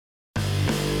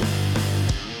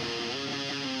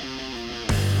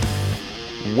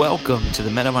Welcome to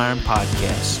the Men of Iron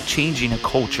podcast, changing a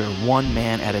culture one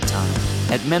man at a time.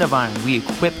 At Men of Iron, we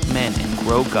equip men and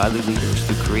grow godly leaders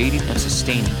through creating and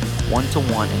sustaining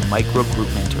one-to-one and micro-group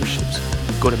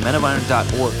mentorships. Go to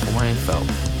menofiron.org for more info.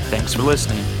 Thanks for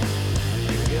listening.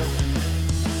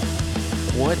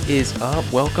 What is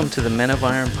up? Welcome to the Men of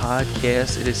Iron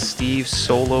podcast. It is Steve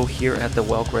Solo here at the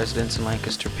Welk Residence in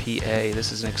Lancaster, PA.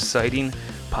 This is an exciting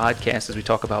podcast as we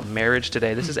talk about marriage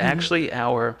today. This is actually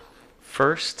our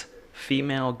first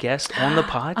female guest on the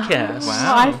podcast. Oh,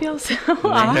 wow. I feel so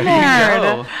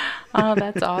honored. Oh,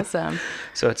 that's awesome.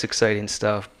 So it's exciting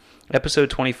stuff. Episode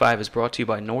 25 is brought to you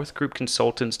by North Group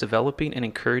Consultants, developing and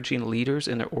encouraging leaders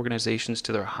and their organizations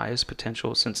to their highest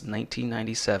potential since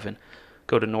 1997.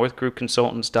 Go to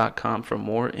northgroupconsultants.com for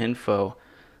more info.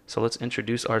 So let's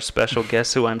introduce our special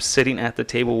guests who I'm sitting at the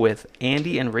table with,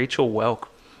 Andy and Rachel Welk.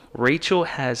 Rachel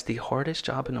has the hardest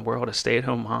job in the world, a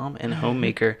stay-at-home mom and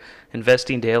homemaker,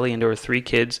 investing daily into her 3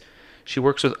 kids. She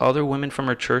works with other women from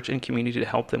her church and community to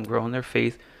help them grow in their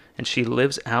faith, and she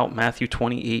lives out Matthew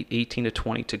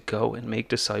 28:18-20 to go and make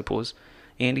disciples.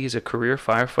 Andy is a career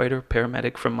firefighter,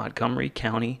 paramedic from Montgomery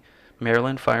County,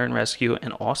 Maryland Fire and Rescue,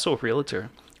 and also a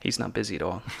realtor. He's not busy at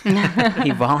all.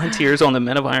 He volunteers on the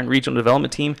Men of Iron Regional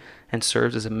Development Team and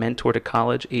serves as a mentor to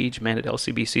college-age men at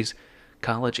LCBC's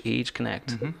College Age Connect.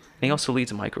 Mm-hmm. And he also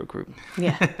leads a microgroup.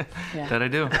 Yeah. That I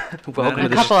do. Welcome to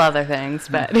the couple other things,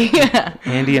 but yeah.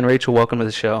 Andy and Rachel, welcome to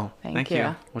the show. Thank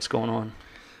you. What's going on?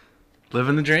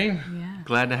 Living the dream. Yeah.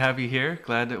 Glad to have you here.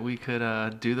 Glad that we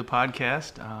could do the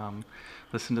podcast.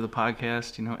 Listen to the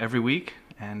podcast, every week,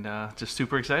 and just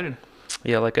super excited.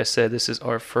 Yeah, like I said, this is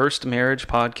our first marriage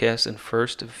podcast and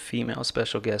first female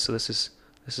special guest. So this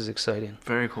is exciting.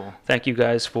 Very cool. Thank you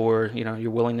guys for your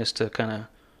willingness to kind of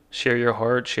share your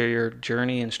heart, share your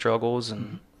journey and struggles,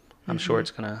 and I'm sure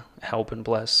it's going to help and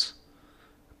bless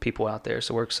people out there.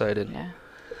 So we're excited. Yeah.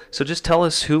 So just tell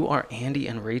us, who are Andy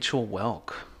and Rachel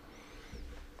Welk?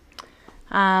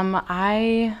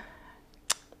 I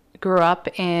grew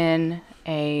up in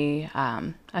a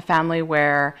family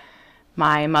where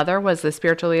my mother was the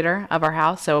spiritual leader of our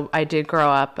house. So I did grow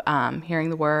up hearing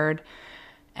the word,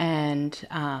 and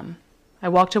I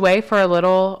walked away for a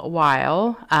little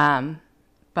while.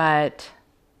 But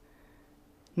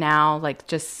now,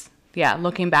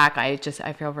 looking back, I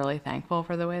feel really thankful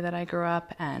for the way that I grew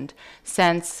up. And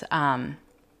since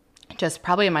just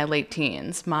probably in my late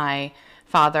teens, my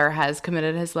father has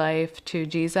committed his life to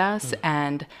Jesus.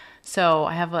 And so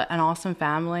I have an awesome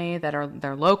family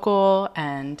they're local.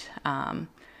 And so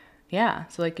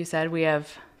like you said, we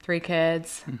have 3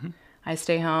 kids. Mm-hmm. I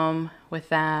stay home with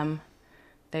them.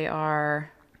 They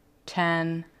are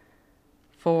 10,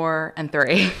 4, and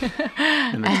 3.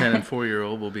 And the 10 and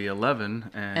 4-year-old will be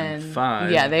 11 and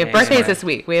 5. Yeah, they have birthdays this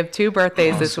week. We have 2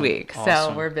 birthdays this week,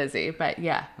 Awesome. so we're busy. But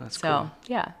yeah, That's so cool.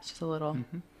 Yeah, it's just a little.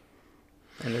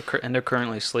 And they're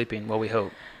currently sleeping. Well, we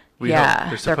hope. We hope.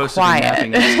 They're supposed quiet. to be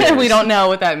napping upstairs. We don't know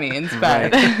what that means,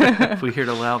 but If we hear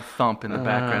the loud thump in the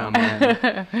background,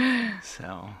 then,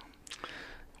 so.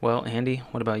 Well, Andy,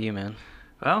 what about you, man?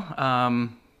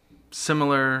 Well,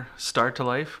 similar start to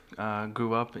life.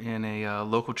 Grew up in a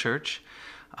local church.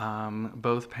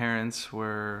 Both parents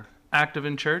were active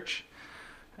in church,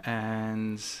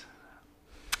 and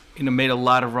made a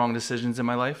lot of wrong decisions in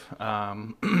my life.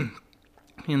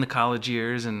 In the college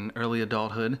years and early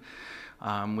adulthood,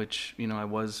 which I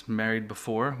was married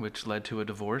before, which led to a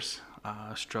divorce.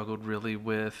 Struggled really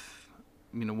with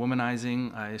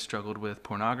womanizing. I struggled with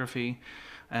pornography,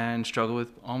 and struggled with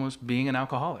almost being an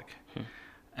alcoholic.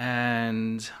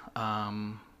 And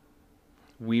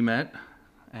we met,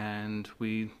 and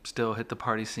we still hit the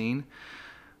party scene,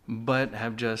 but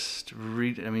have just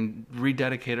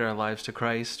rededicated our lives to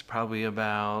Christ probably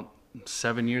about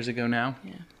 7 years ago now.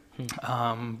 Yeah.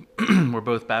 We're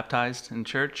both baptized in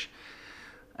church,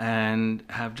 and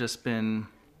have just been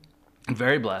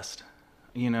very blessed,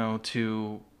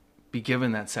 to be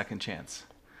given that second chance.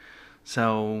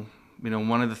 So,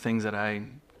 one of the things that I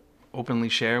openly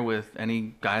share with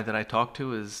any guy that I talk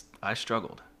to is I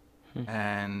struggled.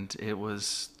 And it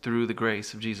was through the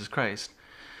grace of Jesus Christ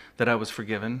that I was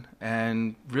forgiven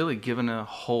and really given a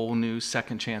whole new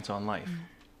second chance on life.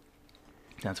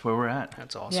 That's where we're at.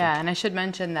 That's awesome. Yeah, and I should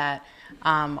mention that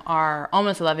our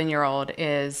almost 11-year-old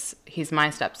he's my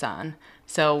stepson.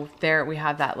 So there we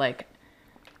have that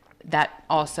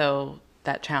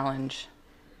that challenge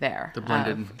there. The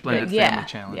blended family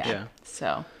challenge. Yeah.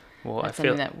 So Well, that's I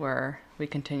feel something that we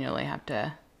continually have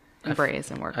to embrace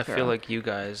and work through. I feel like you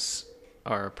guys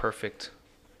are a perfect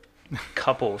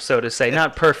couple, so to say.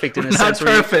 Not perfect in the sense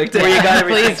where you got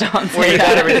everything, Please don't say where you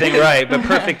got that. everything right, but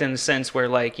perfect in the sense where,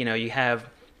 like, you have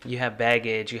you have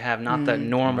baggage, you have not the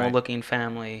normal looking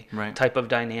family Right. type of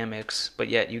dynamics, but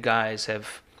yet you guys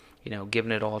have,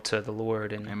 given it all to the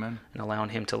Lord and Amen. and allowing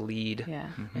Him to lead Yeah.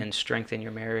 and strengthen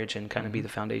your marriage and kind of be the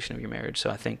foundation of your marriage. So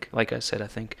I think, like I said, I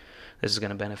think this is going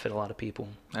to benefit a lot of people.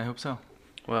 I hope so.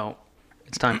 Well,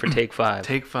 it's time for take 5.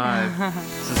 Take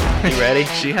 5. You ready?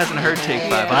 She hasn't heard take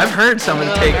 5. I've heard some of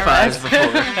the take 5s before.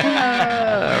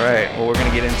 All right. Well, we're going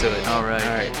to get into it. All right.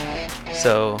 All right.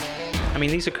 So, I mean,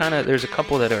 these are kind of, there's a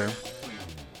couple that are,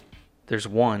 there's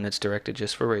one that's directed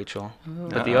just for Rachel,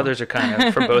 but the others are kind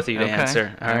of for both of you to Okay.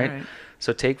 answer. All right? right.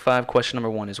 So take 5, question number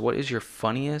 1 is, what is your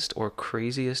funniest or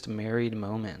craziest married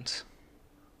moment?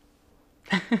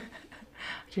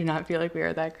 Do not feel like we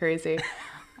are that crazy.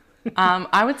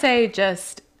 I would say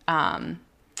just 2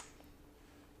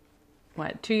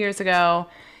 years ago,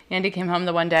 Andy came home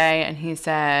the one day and he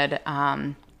said,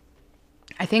 I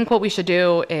think what we should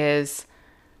do is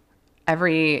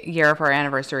every year for our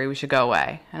anniversary, we should go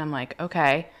away. And I'm like,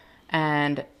 okay.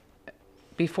 And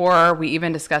before we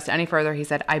even discussed any further, he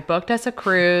said, I booked us a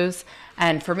cruise.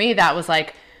 And for me, that was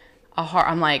like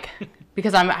I'm like,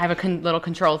 because I have a little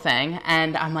control thing.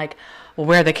 And I'm like, well,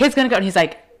 where are the kids going to go? And he's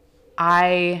like,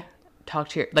 I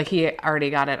talked to your, like, he already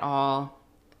got it all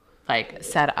like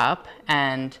set up.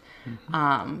 And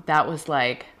that was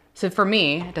like, so for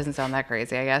me, it doesn't sound that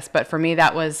crazy, I guess. But for me,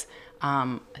 that was,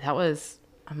 I'm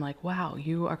like, wow,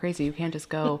 you are crazy. You can't just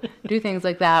go do things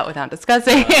like that without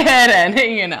discussing it.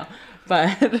 And,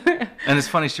 but. And it's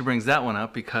funny she brings that one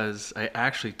up because I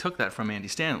actually took that from Andy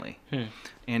Stanley.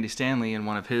 Andy Stanley, in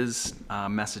one of his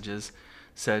messages,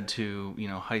 said to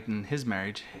heighten his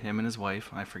marriage, him and his wife,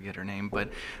 I forget her name, but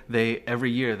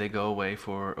every year they go away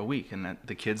for a week, and that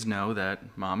the kids know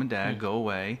that mom and dad go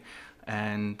away,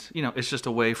 and it's just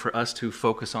a way for us to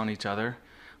focus on each other,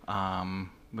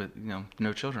 with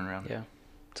no children around. Yeah,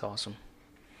 it's awesome.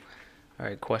 All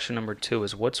right, question number 2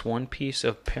 is, what's one piece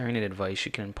of parenting advice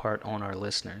you can impart on our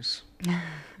listeners?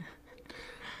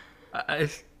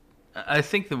 I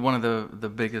think that one of the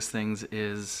biggest things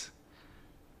is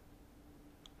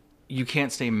you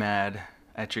can't stay mad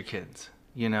at your kids.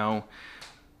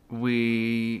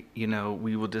 We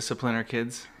will discipline our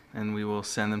kids and we will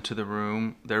send them to their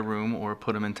room, or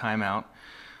put them in timeout.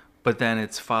 But then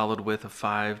it's followed with a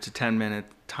 5 to 10 minute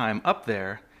time up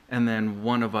there, and then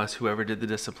one of us, whoever did the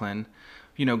discipline,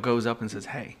 goes up and says,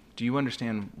 "Hey, do you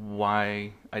understand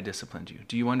why I disciplined you?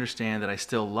 Do you understand that I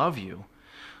still love you?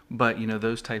 But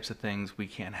those types of things we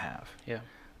can't have." Yeah.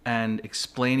 And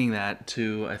explaining that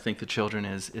to, I think, the children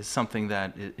is something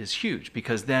that is huge,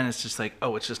 because then it's just like,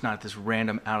 oh, it's just not this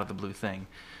random out of the blue thing.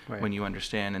 Right. When you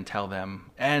understand and tell them.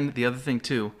 And the other thing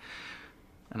too,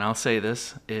 and I'll say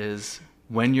this, is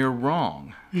when you're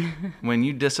wrong, when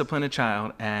you discipline a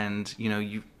child and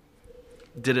you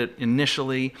did it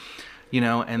initially,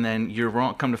 and then you're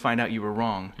wrong, come to find out you were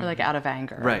wrong. Or like out of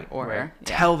anger. Right. Or Right. Yeah.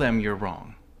 Tell them you're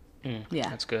wrong. Yeah.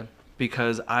 That's good.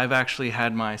 Because I've actually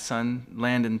had my son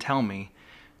Landon tell me,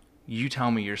 you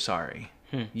tell me you're sorry.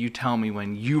 You tell me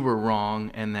when you were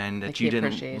wrong, and then that Like you he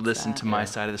didn't appreciates listen that. to my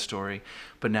side of the story,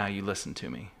 but now you listen to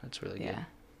me. That's really Yeah. good.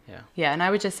 Yeah. Yeah, and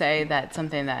I would just say that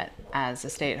something that, as a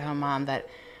stay-at-home mom, that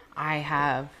I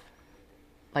have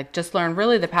like just learned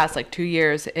really the past 2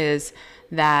 years is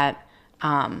that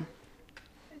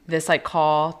this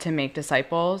call to make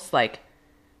disciples,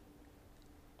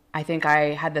 I think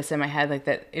I had this in my head,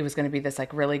 that it was going to be this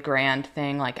really grand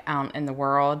thing out in the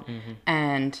world,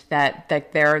 and that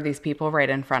there are these people right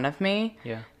in front of me.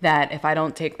 Yeah. That if I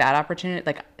don't take that opportunity,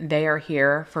 they are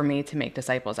here for me to make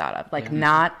disciples out of,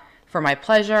 not for my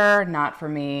pleasure, not for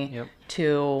me Yep.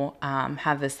 to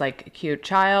have this cute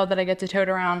child that I get to tote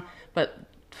around, but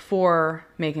for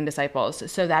making disciples.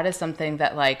 So that is something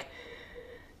that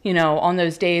on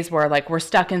those days where we're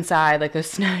stuck inside,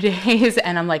 those snow days,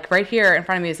 and I'm right here in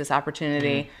front of me is this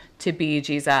opportunity to be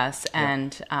Jesus,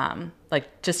 and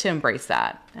just to embrace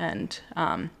that, and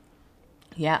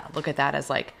look at that as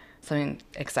something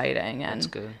exciting. And That's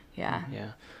good. Yeah.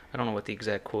 Yeah. I don't know what the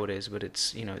exact quote is, but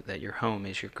it's, that your home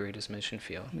is your greatest mission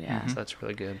field. Yeah. So that's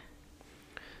really good.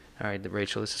 All right,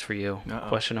 Rachel, this is for you. Uh-oh.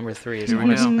 Question number 3 is, Here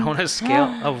we go. on a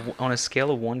scale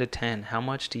of 1 to 10, how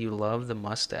much do you love the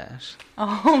mustache?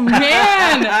 Oh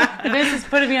man, this is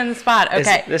putting me on the spot.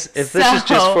 Okay, If this is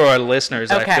just for our listeners,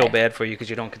 I Okay. feel bad for you because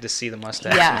you don't get to see the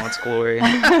mustache Yeah. in all its glory.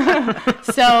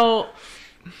 So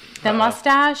the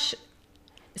mustache,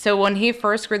 so when he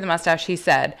first grew the mustache, he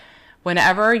said,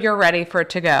 whenever you're ready for it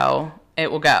to go,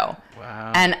 it will go.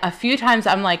 Wow. And a few times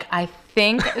I'm like, I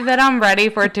think that I'm ready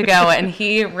for it to go. And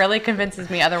he really convinces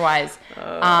me otherwise,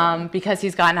 because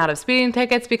he's gotten out of speeding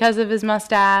tickets because of his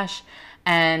mustache.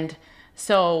 And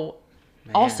so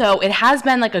also it has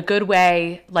been like a good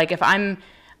way, like if I'm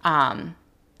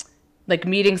like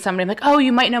meeting somebody, I'm like, oh,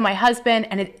 you might know my husband,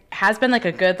 and it has been like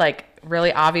a good, like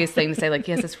really obvious thing to say, like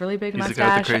he has this really big He's mustache. the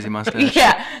guy with the crazy mustache.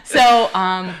 Yeah. So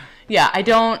I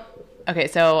don't. Okay,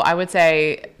 so I would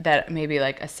say that maybe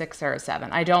like a 6 or a 7.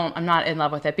 I'm not in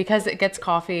love with it because it gets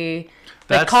coffee.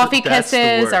 Like coffee that's the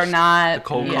kisses are worst. not. The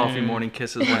cold coffee morning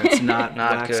kisses when it's not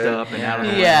waxed good. up and out of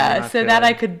the way. Yeah, so that good.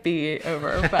 I could be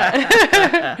over, but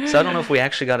So I don't know if we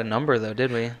actually got a number though,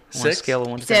 did we? On a 6? scale of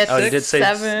 1 to 10. 6, Oh, you did say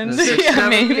 7, 6, yeah, 7,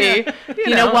 maybe. yeah. You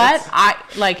know know, what?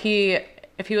 it's-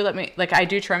 If he would let me, like I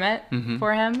do trim it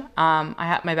for him.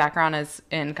 My background is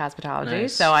in cosmetology,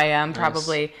 Nice. so I am Nice.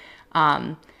 probably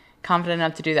confident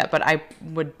enough to do that. But I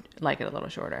would like it a little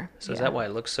shorter. So is that why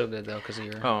it looks so good though? Because of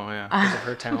Oh yeah. because of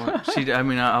her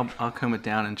talent? I'll comb it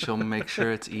down and she'll make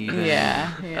sure it's even.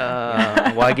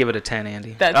 Yeah. Well, I give it a 10,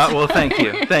 Andy. That's Well, thank you.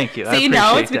 I see,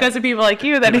 no, appreciate it's because of people like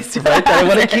you that he's doing Right, I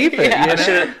want to keep it. Yeah.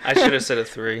 You know? I should have said a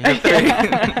 3.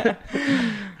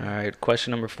 All right. Question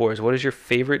number 4 is: what is your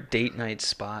favorite date night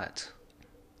spot?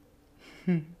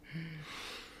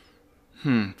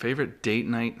 Favorite date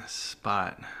night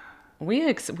spot. We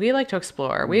like to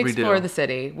explore. We We explore do. the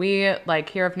city. We like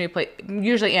hear of new place.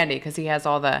 Usually Andy, because he has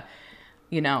all the,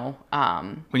 When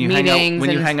you meetings.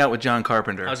 hang out with John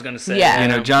Carpenter. I was gonna say, Yeah. You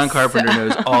know, John Carpenter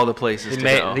knows all the places to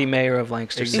go. the mayor of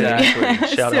Lancaster. Exactly.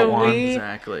 Shout So out Juan. we-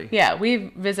 Exactly. Yeah,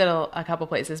 we visit a couple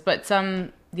places, but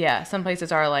some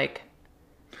places are like,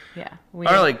 we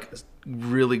Or like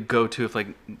really go to if like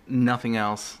nothing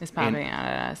else. it's popping out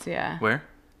at us. Yeah, Where?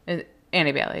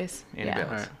 Annie Bailey's. Annie yeah.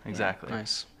 Bailey's. Exactly.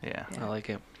 Nice. Yeah. I like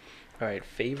it. All right,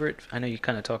 favorite. I know you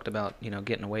kind of talked about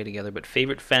getting away together, but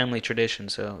favorite family tradition.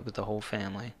 So with the whole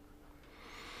family.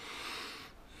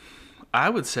 I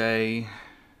would say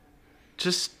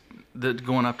just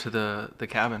going up to the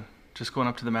cabin, just going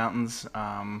up to the mountains.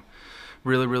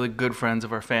 Really, really good friends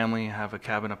of our family have a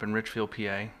cabin up in Richfield,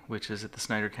 PA, which is at the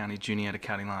Snyder County, Juniata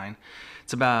County line.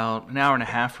 It's about an hour and a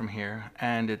half from here,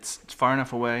 and it's far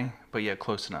enough away, but yet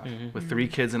close enough. With 3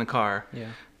 kids in a car,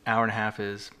 hour and a half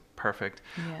is perfect.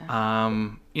 Yeah.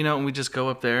 And we just go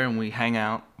up there and we hang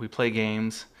out, we play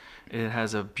games. It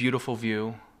has a beautiful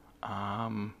view.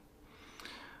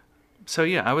 So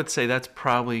yeah, I would say that's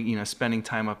probably, spending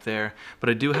time up there. But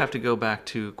I do have to go back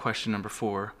to question number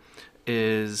 4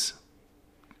 is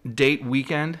date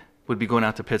weekend would be going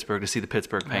out to Pittsburgh to see the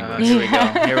Pittsburgh Penguins. Here we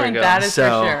go. Here we go. That is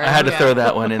So for sure. I had to Yeah. throw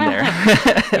that one in there.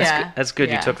 Yeah. That's good.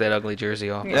 Yeah. You took that ugly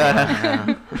jersey off.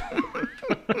 Yeah.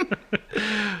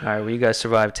 All right. Well, you guys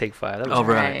survived take 5. That was All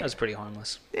right. That was pretty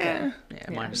harmless. Yeah. Yeah.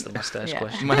 Minus the mustache Yeah.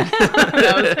 question.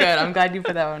 That was good. I'm glad you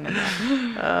put that one in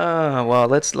there. Well,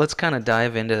 let's kind of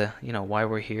dive into why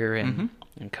we're here and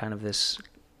kind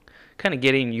of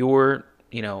getting your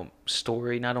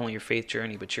story, not only your faith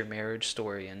journey but your marriage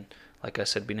story, and like I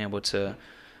said, being able to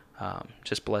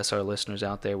just bless our listeners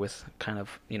out there with kind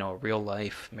of a real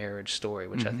life marriage story,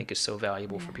 which I think is so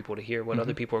valuable for people to hear what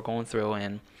other people are going through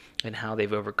and how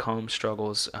they've overcome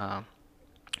struggles.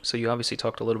 So you obviously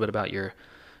talked a little bit about your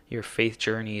faith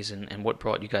journeys and what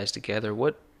brought you guys together.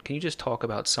 What can you just talk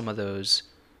about some of those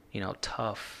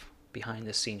tough behind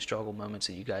the scenes struggle moments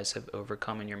that you guys have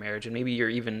overcome in your marriage, and maybe you're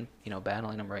even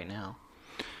battling them right now?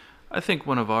 I think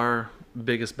one of our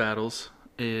biggest battles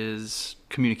is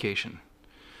communication.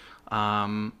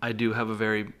 I do have a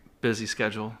very busy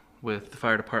schedule with the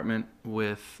fire department,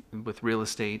 with real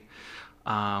estate.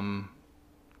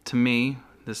 To me,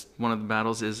 one of the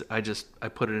battles is I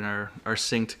put it in our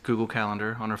synced Google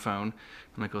Calendar on our phone.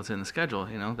 I'm like, well, it's in the schedule.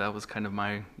 That was kind of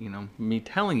my, me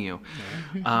telling you,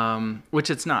 which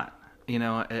it's not.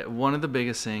 One of the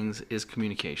biggest things is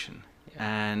communication,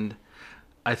 and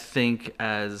I think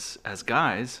as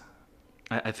guys,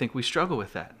 I think we struggle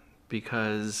with that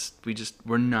because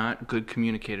we're not good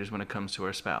communicators when it comes to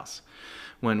our spouse.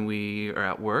 When we are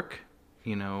at work,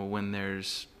 when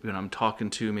I'm talking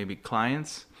to maybe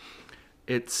clients,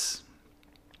 it's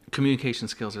communication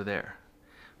skills are there.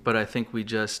 But I think we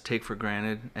just take for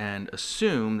granted and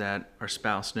assume that our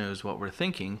spouse knows what we're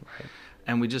thinking,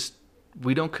 and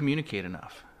we don't communicate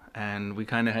enough. And we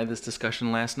kind of had this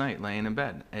discussion last night laying in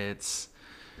bed. It's,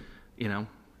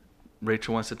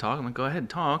 Rachel wants to talk. I'm like, go ahead,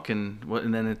 talk. And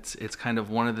then it's kind of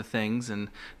one of the things, and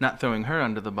not throwing her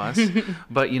under the bus,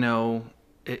 but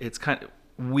it's kind of,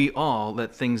 we all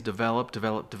let things develop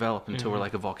until we're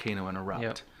like a volcano and erupt.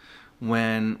 Yep.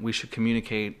 When we should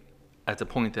communicate at the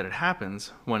point that it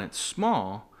happens, when it's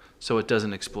small, so it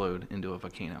doesn't explode into a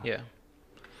volcano. Yeah.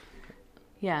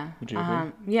 Yeah. Would you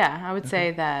agree? Yeah, I would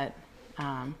say that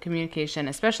communication,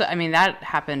 especially, that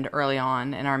happened early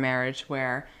on in our marriage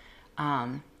where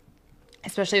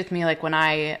especially with me, like when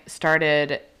I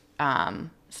started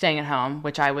staying at home,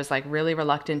 which I was like really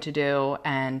reluctant to do,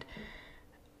 and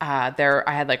I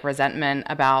had like resentment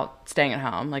about staying at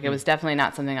home. Like it was definitely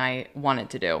not something I wanted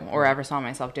to do or ever saw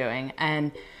myself doing.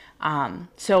 And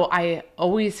so I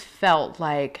always felt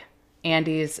like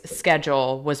Andy's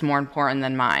schedule was more important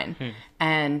than mine.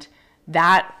 And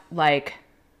that was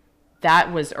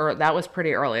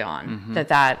pretty early on,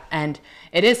 and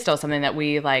it is still something that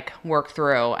we like work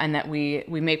through, and that we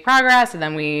make progress, and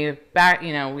then we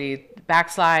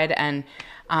backslide, and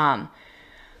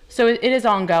so it is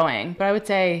ongoing. But I would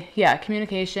say, yeah,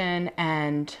 communication,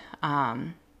 and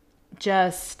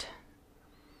just,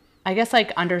 I guess,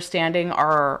 like understanding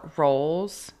our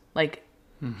roles, like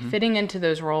fitting into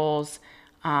those roles.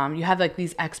 You have like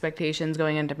these expectations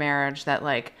going into marriage that,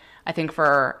 like, I think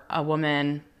for a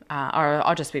woman, or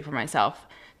I'll just speak for myself,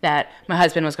 that my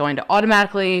husband was going to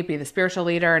automatically be the spiritual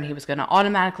leader, and he was going to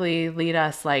automatically lead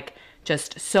us like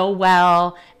just so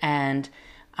well. And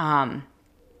I'm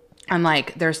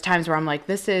like, there's times where I'm like,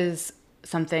 this is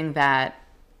something that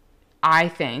I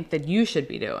think that you should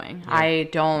be doing. Yeah. I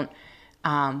don't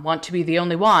want to be the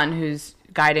only one who's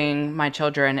guiding my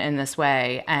children in this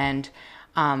way. And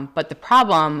but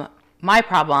my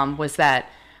problem was that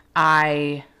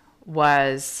I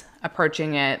was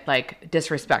approaching it like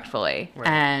disrespectfully. Right.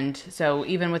 And so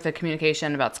even with the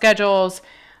communication about schedules,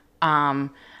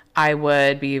 I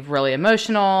would be really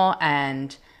emotional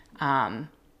and kind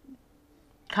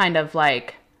of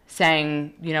like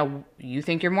saying, you know, you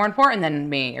think you're more important than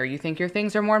me, or you think your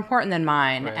things are more important than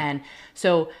mine. Right. And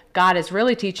so God is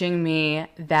really teaching me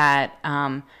that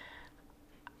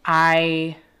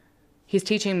He's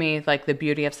teaching me like the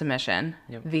beauty of submission,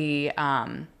 yep. the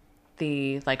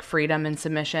like freedom in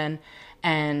submission.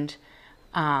 And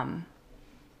I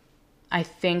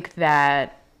think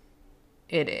that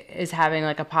it is having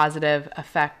like a positive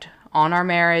effect on our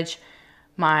marriage.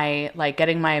 My, like,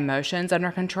 getting my emotions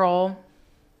under control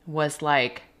was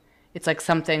like, it's like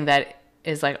something that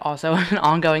is like also an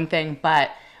ongoing thing.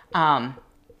 But oh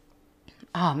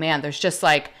man, there's just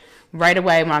like right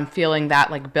away when I'm feeling that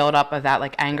like build up of that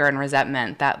like anger and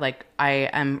resentment, that like I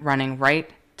am running right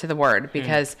to the Word,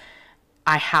 because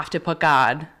I have to put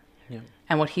God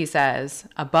and what He says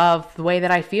above the way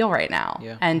that I feel right now.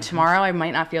 Yeah. And tomorrow I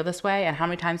might not feel this way. And how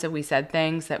many times have we said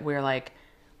things that we're like,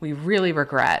 we really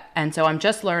regret? And so I'm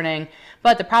just learning.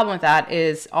 But the problem with that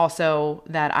is also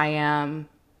that I am,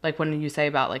 like when you say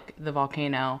about like the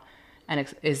volcano, and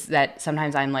is that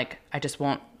sometimes I'm like,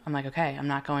 I'm like, okay, I'm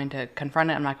not going to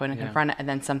confront it. I'm not going to confront it. And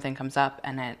then something comes up,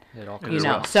 and it all comes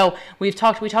out. So we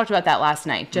talked about that last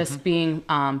night, just being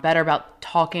better about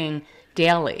talking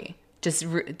daily, just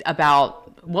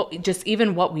about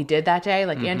even what we did that day.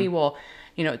 Like Andy will,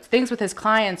 things with his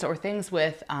clients or things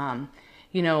with,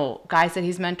 guys that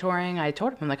he's mentoring. I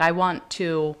told him, like, I want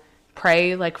to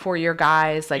pray like for your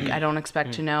guys. Like, I don't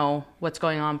expect to know what's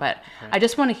going on, but I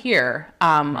just want to hear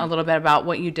a little bit about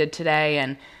what you did today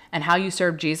and how you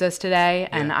served Jesus today.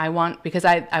 Yeah. And because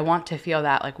I want to feel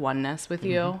that like oneness with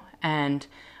you. And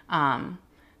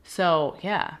so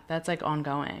yeah, that's like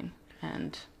ongoing.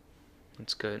 And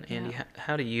that's good. Andy,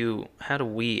 how do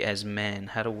we as men,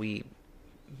 how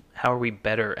are we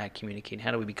better at communicating?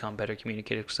 How do we become better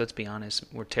communicators? Because let's be honest,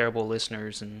 we're terrible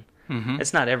listeners, and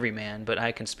it's not every man, but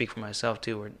I can speak for myself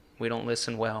too. We don't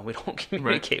listen well. We don't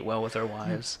communicate well with our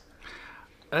wives.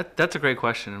 That's a great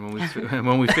question. And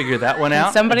when we figure that one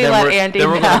out, somebody let Andy know.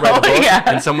 Then we're going to write a book,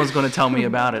 and someone's going to tell me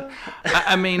about it.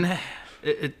 I mean,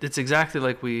 it's exactly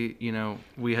like we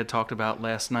had talked about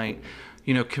last night.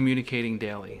 Communicating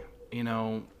daily.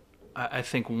 I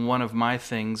think one of my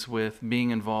things with being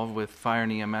involved with fire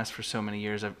and EMS for so many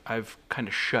years, I've kind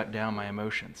of shut down my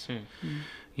emotions.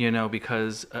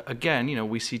 Because again,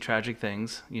 we see tragic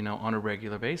things, on a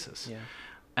regular basis. Yeah.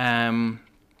 And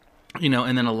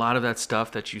then a lot of that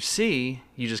stuff that you see,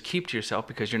 you just keep to yourself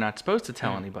because you're not supposed to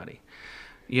tell anybody.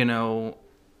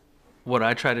 What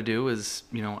I try to do is,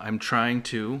 I'm trying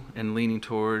to and leaning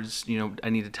towards,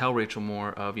 I need to tell Rachel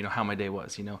more of, how my day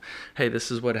was. Hey, this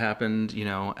is what happened,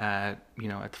 at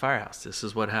the firehouse. This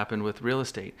is what happened with real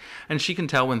estate. And she can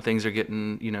tell when things are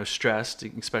getting, stressed,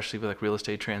 especially with like real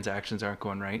estate transactions aren't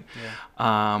going right.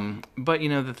 Yeah. But,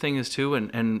 the thing is too,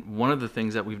 and one of the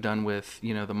things that we've done with, the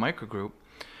microgroup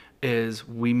is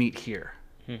we meet here.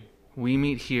 We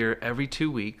meet here every 2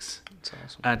 weeks That's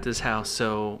awesome. at this house,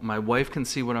 so my wife can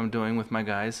see what I'm doing with my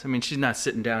guys. I mean, she's not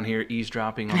sitting down here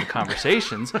eavesdropping on the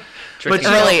conversations. Drinking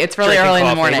you know, Early, it's really drinking early in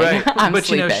the coffee. morning. Right. I'm But,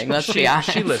 you know, sleeping. Let's be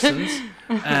honest. she listens,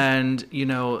 and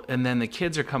and then the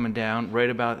kids are coming down right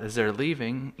about as they're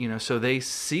leaving. So they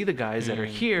see the guys that are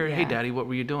here. Hey, Yeah. Daddy, what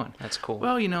were you doing? That's cool.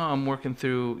 Well, I'm working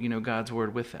through God's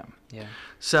word with them. Yeah.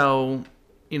 So,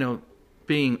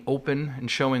 being open and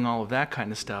showing all of that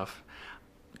kind of stuff.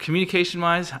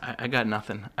 Communication-wise, I got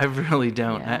nothing. I really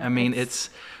don't. Yeah, I mean, it's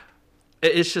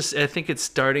just, I think it's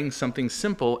starting something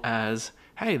simple as,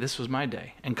 hey, this was my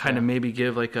day, and kind of maybe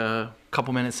give like a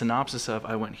couple minute synopsis of,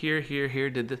 I went here,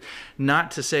 did this. Not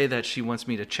to say that she wants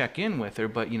me to check in with her,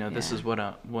 but this Yeah. is what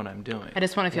I'm doing. I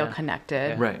just want to feel Yeah.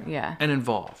 connected. Right. Yeah. And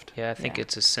involved. Yeah, I think Yeah.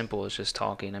 it's as simple as just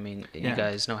talking. I mean, you Yeah.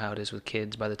 guys know how it is with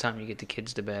kids. By the time you get the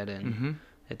kids to bed and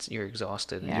you're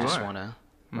exhausted and Yeah. you You just are. want to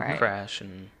Right. crash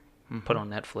and put on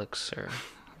Netflix or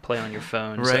play on your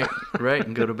phone. Right, So, right,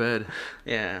 and go to bed.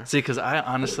 yeah. See, because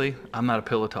I'm not a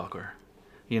pillow talker.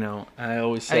 I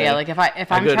always Oh say. yeah, like if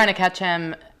I'm go- trying to catch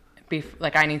him,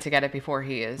 like I need to get it before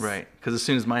he is. Right, because as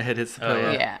soon as my head hits the Oh,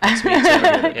 pillow. Yeah. That's me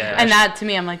too. Yeah. And that to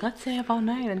me, I'm like, let's stay up all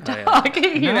night and Oh, yeah. talk.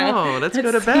 You know? No, let's go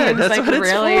It to bed. seems That's like what it's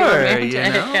really for. romantic.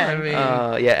 I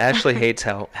mean, Yeah, Ashley hates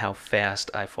how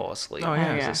fast I fall asleep. Oh,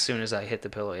 yeah. 'Cause Yeah. As soon as I hit the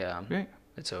pillow, right.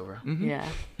 it's over. Yeah.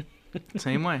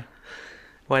 Same way.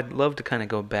 Well, I'd love to kind of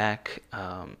go back.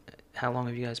 How long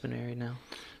have you guys been married now?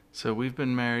 So we've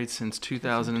been married since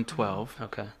 2012.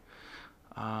 Okay.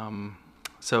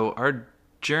 So our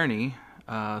journey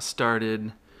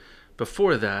started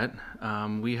before that.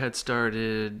 We had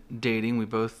started dating. We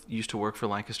both used to work for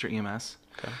Lancaster EMS.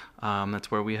 Okay.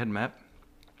 That's where we had met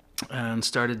and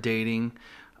started dating.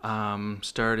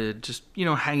 Started just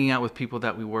hanging out with people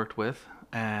that we worked with,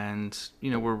 and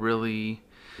we're really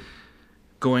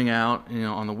going out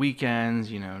on the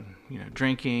weekends,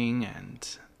 drinking,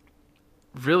 and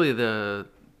really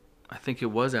I think it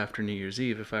was after New Year's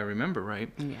Eve, if I remember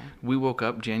right. Yeah. We woke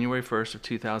up January 1st of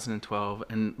 2012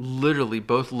 and literally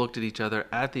both looked at each other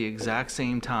at the exact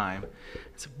same time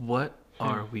and said, what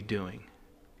are we doing?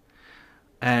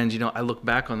 And, I look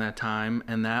back on that time,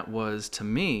 and that was, to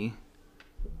me,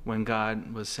 when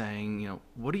God was saying,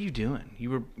 what are you doing?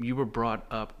 You were brought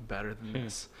up better than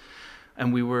this.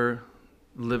 And we were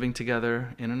living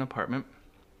together in an apartment.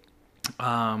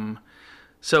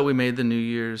 So we made the New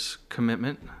Year's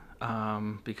commitment,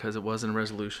 because it wasn't a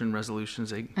resolution.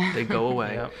 Resolutions, they go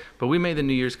away. Yep. But we made the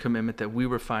New Year's commitment that we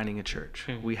were finding a church.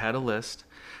 We had a list,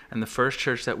 and the first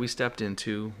church that we stepped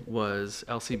into was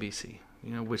LCBC,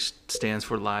 which stands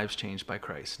for Lives Changed by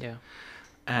Christ. Yeah.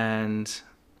 And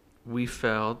we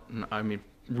felt,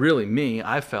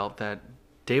 I felt that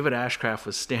David Ashcraft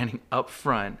was standing up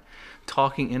front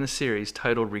talking in a series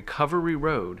titled Recovery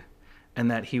Road, and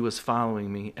that he was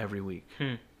following me every week.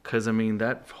 Because,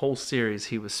 that whole series,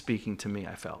 he was speaking to me,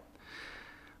 I felt.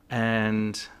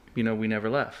 And, we never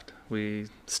left. We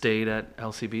stayed at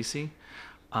LCBC,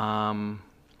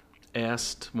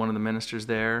 asked one of the ministers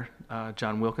there,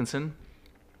 John Wilkinson,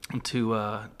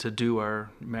 to do our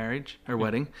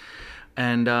wedding.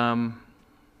 And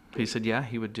he said, yeah,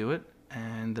 he would do it.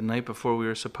 And the night before we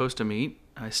were supposed to meet,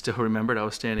 I still remembered I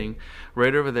was standing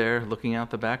right over there looking out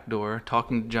the back door,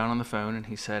 talking to John on the phone, and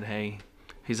he said, hey,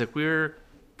 he's like, we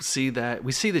see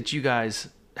that you guys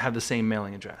have the same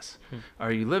mailing address.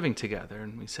 Are you living together?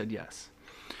 And we said, yes.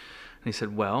 And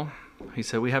he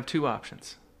said, we have two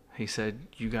options. He said,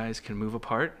 you guys can move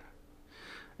apart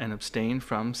and abstain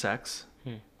from sex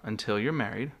until you're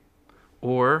married,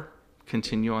 or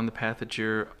continue on the path that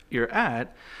you're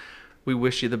at. We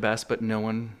wish you the best, but no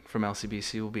one from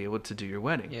LCBC will be able to do your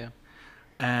wedding. Yeah.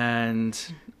 And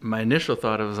my initial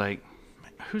thought, I was like,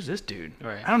 who's this dude?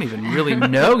 Right. I don't even really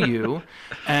know you,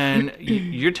 and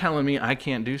you're telling me I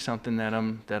can't do something that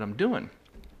I'm doing.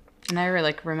 And I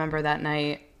remember that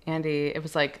night, Andy, it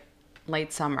was like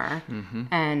late summer,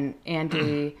 and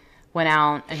Andy went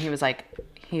out, and he was like,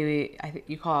 I think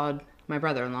you called my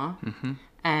brother-in-law,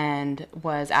 and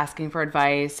was asking for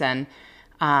advice, and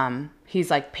he's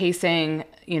like pacing,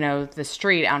 the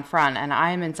street out front, and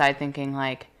I'm inside thinking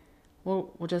like,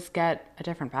 well, we'll just get a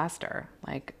different pastor.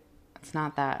 Like, it's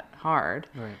not that hard.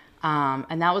 Right.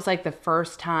 And that was like the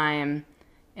first time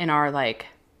in our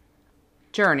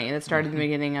journey that started in the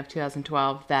beginning of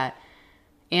 2012 that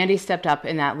Andy stepped up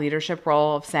in that leadership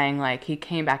role of saying he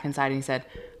came back inside and he said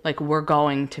we're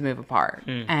going to move apart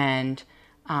and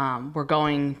we're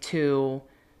going to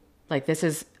this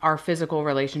is our physical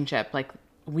relationship.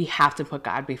 We have to put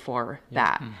God before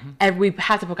that. And we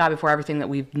have to put God before everything that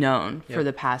we've known for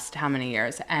the past how many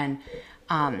years. And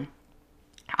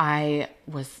I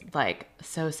was like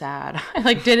so sad.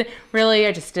 I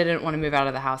just didn't want to move out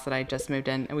of the house that I just moved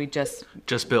in. And we just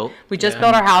built. built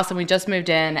our house and we just moved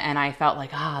in, and I felt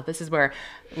like, this is where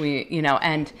we,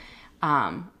 and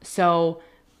so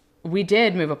we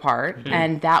did move apart,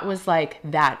 and that was like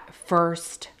that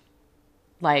first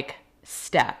like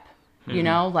step,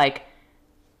 like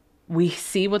we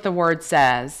see what the word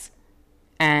says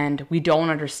and we don't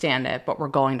understand it, but we're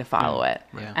going to follow it.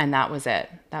 Yeah. And that was it.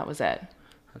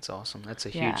 That's awesome. That's a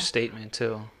huge statement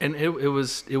too. And it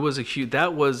was a huge,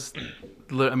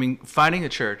 finding a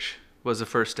church was the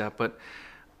first step, but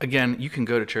again, you can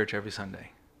go to church every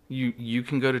Sunday. You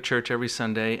can go to church every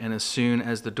Sunday, and as soon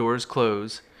as the doors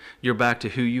close, you're back to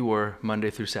who you were Monday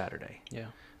through Saturday. Yeah.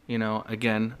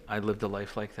 Again, I lived a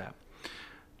life like that.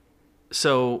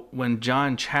 So when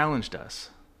John challenged us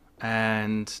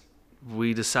and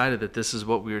we decided that this is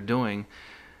what we were doing,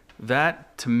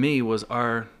 that to me was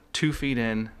our 2 feet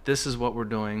in. This is what we're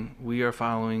doing. We are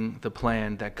following the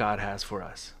plan that God has for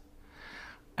us.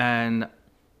 And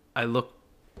I look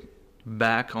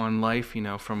back on life,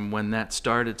 from when that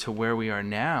started to where we are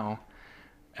now,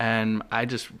 and I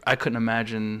couldn't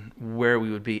imagine where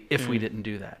we would be if we didn't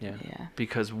do that. Yeah.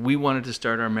 Because we wanted to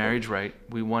start our marriage right.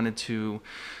 We wanted to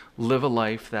live a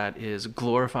life that is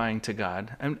glorifying to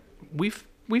God. And we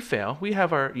fail. We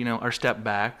have our, our step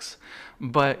backs,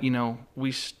 but,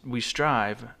 we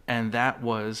strive, and that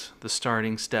was the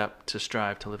starting step to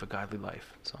strive to live a godly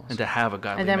life. Awesome. And to have a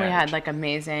godly And then marriage. we had like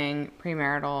amazing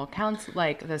premarital counsel,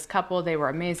 like this couple, they were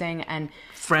amazing, and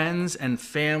friends and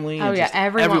family. oh and yeah, just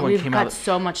everyone. We've came got out.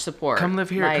 so much support. Come live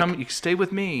here. Like, Come, you stay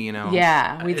with me.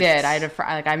 Yeah, we did. I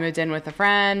had I moved in with a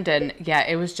friend, and yeah,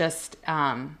 it was just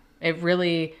it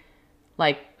really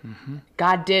like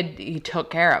God did. He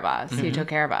took care of us. He took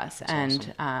care of us. That's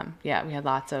and awesome. yeah, we had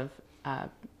lots of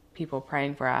people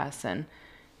praying for us, and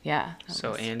yeah.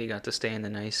 So Andy got to stay in the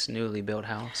nice newly built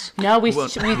house. No, we Well,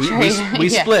 traded. we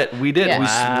Yeah. split. We did. Yeah. We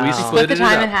Wow. split the it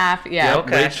time up. in half. Yeah. Yep.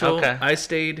 Okay, Rachel, okay. I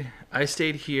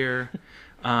stayed here,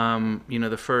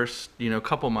 the first,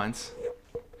 couple months.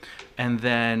 And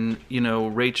then,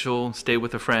 Rachel stayed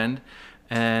with a friend,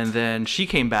 and then she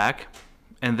came back,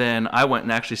 and then I went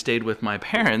and actually stayed with my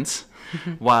parents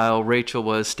while Rachel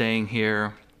was staying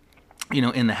here,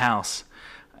 in the house.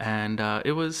 And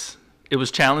it was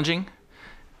challenging.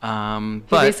 He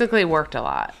But basically worked a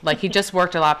lot. Like he just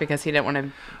worked a lot because he didn't want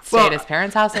to stay at his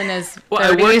parents' house in his 30s.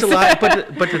 I worked a lot,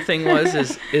 but the thing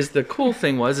was, is the cool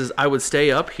thing was I would stay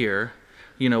up here,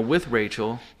 with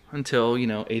Rachel until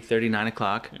 8:30, 9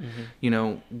 o'clock.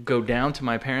 Go down to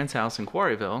my parents' house in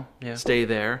Quarryville, stay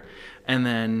there, and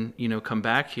then come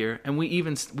back here. And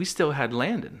we still had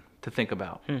Landon to think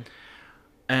about.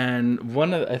 And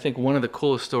I think one of the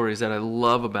coolest stories that I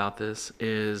love about this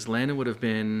is Landon would have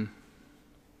been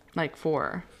Like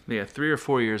 4. 3 or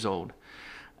 4 years old.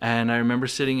 And I remember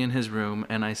sitting in his room,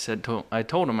 and I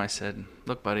told him, I said,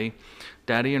 look, buddy,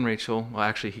 Daddy and Rachel, well,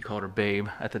 actually, he called her Babe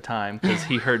at the time because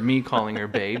he heard me calling her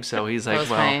Babe. So he's like,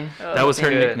 that was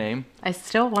her nickname. I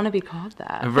still want to be called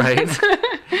that. Right.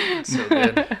 So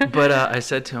good. But I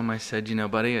said to him, I said,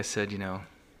 buddy, I said,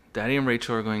 Daddy and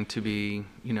Rachel are going to be,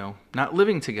 not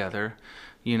living together,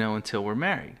 until we're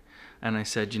married. And I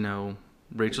said,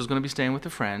 Rachel's going to be staying with a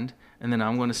friend, and then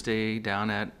I'm going to stay down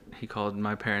at, he called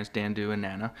my parents Dandu and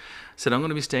Nana, said, I'm going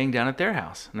to be staying down at their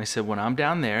house. And I said, when I'm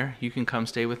down there, you can come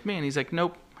stay with me. And he's like,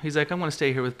 nope. He's like, I'm going to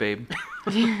stay here with Babe.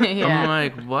 Yeah. I'm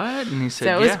like, what? And he said,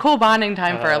 So it was cool bonding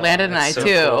time for Landon and I that's so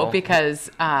too, cool.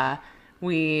 because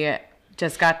we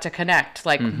just got to connect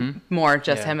like more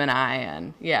just him and I,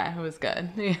 and yeah, it was good.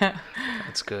 Yeah.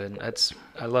 That's good.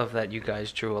 I love that you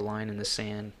guys drew a line in the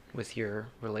sand with your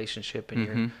relationship and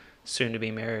your soon-to-be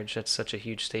marriage. That's such a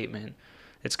huge statement.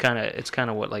 It's kind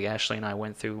of what like Ashley and I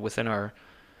went through within our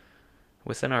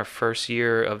first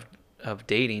year of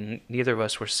dating. Neither of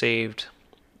us were saved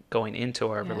going into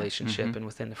our relationship, and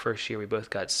within the first year we both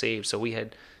got saved. So we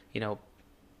had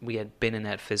been in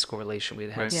that physical relation. We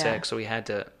had had sex, so we had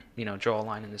to draw a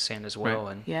line in the sand as well.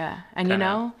 Right. And Yeah. And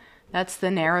kinda, that's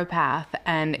the narrow path,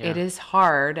 and it is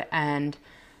hard, and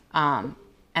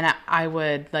I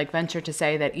would like venture to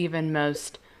say that even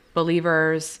most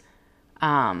believers,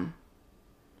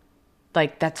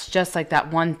 like that's just like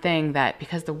that one thing that,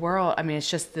 because the world, I mean, it's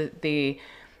just the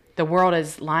world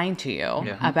is lying to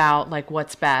you about like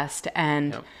what's best,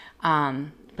 and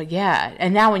but yeah,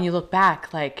 and now when you look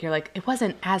back, like you're like, it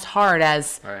wasn't as hard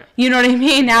as, you know what I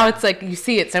mean? Now it's like you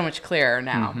see it so much clearer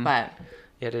now, but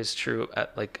yeah, it is true.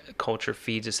 Like culture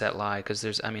feeds us that lie, because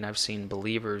I've seen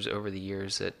believers over the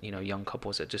years that young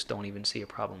couples that just don't even see a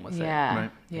problem with it. yeah,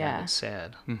 Right. yeah. It's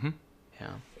sad. Mm-hmm. Yeah.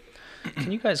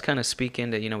 Can you guys kind of speak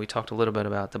into, we talked a little bit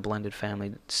about the blended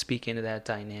family, speak into that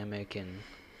dynamic and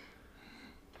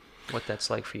what that's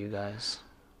like for you guys?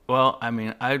 Well, I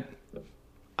mean,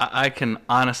 I can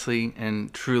honestly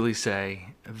and truly say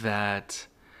that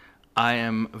I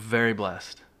am very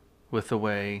blessed with the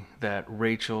way that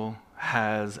Rachel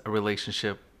has a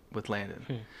relationship with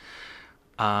Landon.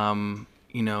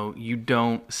 You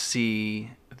don't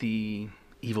see the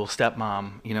evil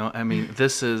stepmom, I mean,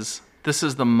 this is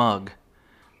the mug,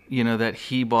 that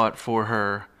he bought for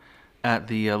her at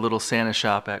the little Santa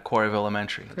shop at Quarryville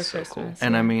Elementary. For so Christmas,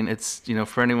 And yeah. I mean, it's,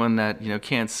 for anyone that,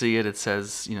 can't see it, it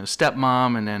says,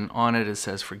 stepmom, and then on it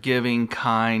says forgiving,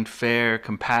 kind, fair,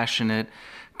 compassionate.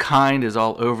 Kind is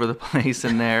all over the place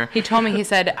in there. He told me, he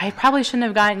said, I probably shouldn't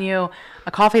have gotten you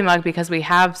a coffee mug because we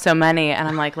have so many. And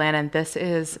I'm like, Landon, this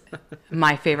is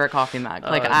my favorite coffee mug.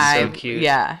 So cute.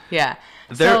 Yeah.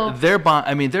 Their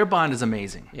bond is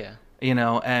amazing. Yeah.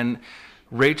 And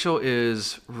Rachel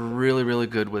is really, really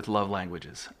good with love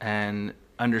languages and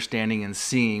understanding and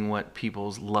seeing what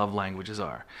people's love languages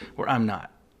are, where I'm not.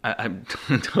 I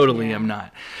totally am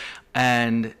not.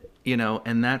 And,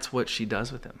 and that's what she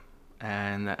does with him.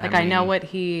 And I know what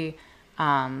he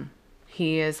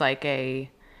is like he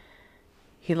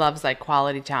loves like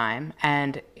quality time,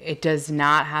 and it does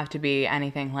not have to be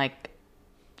anything like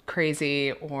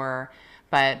crazy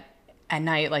but at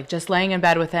night, like just laying in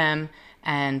bed with him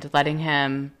and letting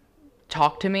him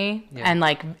talk to me. Yeah. And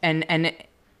like, and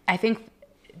I think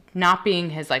not being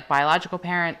his like biological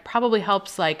parent probably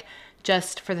helps, like,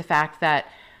 just for the fact that,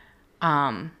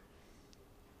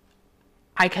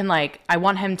 I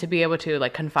want him to be able to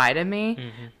like confide in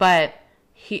me, but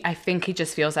I think he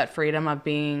just feels that freedom of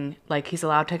being like, he's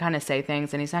allowed to kind of say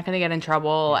things and he's not going to get in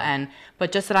trouble.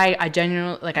 But just that I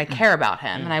genuinely, like, I care about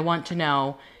him and I want to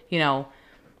know,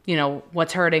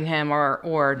 what's hurting him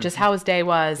or just how his day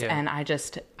was. Yeah. And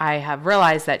I have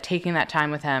realized that taking that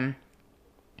time with him,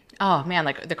 oh man,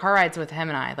 like the car rides with him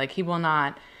and I, like, he will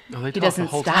not, Oh, they he talk doesn't the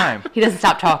whole stop. time. He doesn't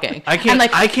stop talking. I can't. And,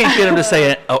 like, I can't get him to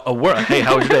say a word. Hey,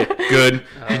 how was your day? Good.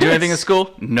 Did you do anything at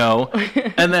school? No.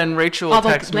 And then Rachel will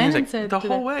Although text me and Landon he's like, said the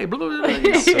today- whole way. Blah, blah, blah.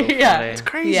 It's So Yeah. funny. it's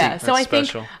crazy. Yeah, so I That's think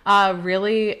special.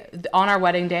 really on our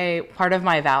wedding day, part of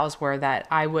my vows were that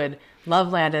I would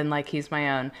love Landon like he's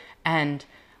my own. And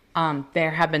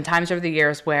there have been times over the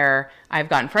years where I've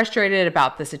gotten frustrated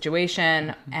about the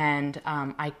situation, and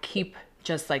I keep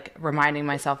just like reminding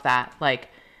myself that, like,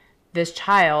 this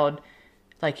child,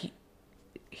 like,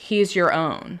 he's your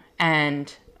own,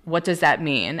 and what does that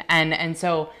mean? And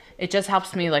so it just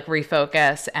helps me like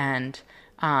refocus and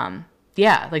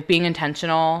like being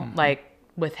intentional, like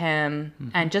with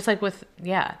him and just like with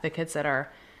the kids that are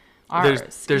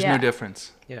ours. There's Yeah. no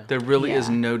difference. Yeah. There really is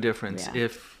Yeah. no difference. Yeah.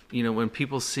 If, when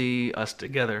people see us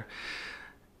together,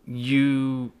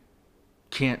 you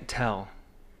can't tell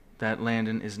that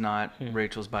Landon is not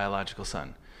Rachel's biological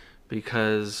son,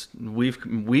 because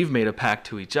we've made a pact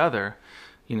to each other,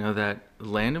 that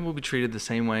Landon will be treated the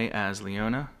same way as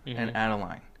Leona and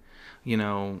Adeline.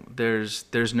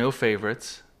 There's no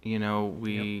favorites.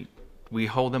 We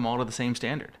hold them all to the same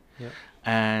standard. Yep.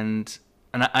 And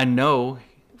I know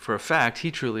for a fact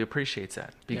he truly appreciates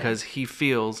that, because he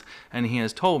feels, and he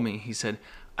has told me, he said,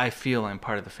 I feel I'm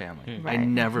part of the family. I Right.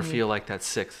 never feel like that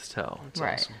sixth toe.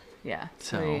 Right. awesome. Yeah.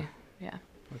 So- yeah.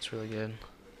 That's really good.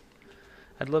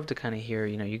 I'd love to kind of hear,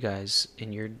 you guys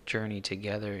in your journey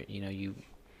together, you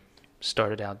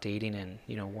started out dating and,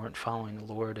 weren't following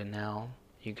the Lord, and now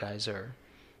you guys are,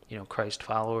 Christ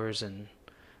followers and,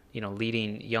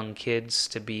 leading young kids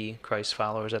to be Christ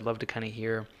followers. I'd love to kind of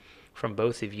hear from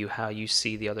both of you how you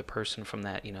see the other person from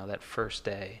that, that first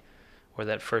day or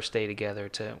that first day together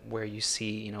to where you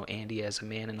see, Andy as a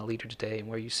man and a leader today, and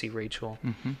where you see Rachel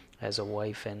as a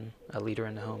wife and a leader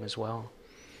in the home as well.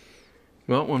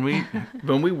 Well,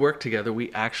 when we worked together,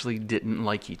 we actually didn't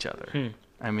like each other.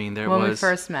 I mean, When we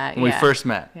first met, When we yeah. first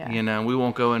met, Yeah. we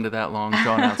won't go into that long,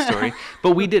 drawn-out story,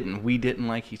 but we didn't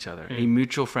like each other. A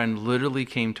mutual friend literally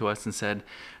came to us and said,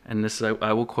 and this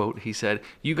I will quote, he said,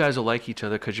 "You guys will like each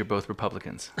other because you're both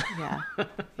Republicans." Yeah.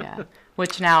 Yeah.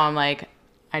 Which now I'm like,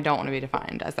 I don't want to be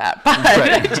defined as that. But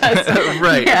Right.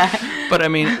 Right. Yeah. But I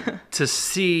mean, to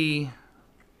see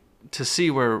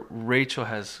where Rachel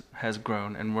has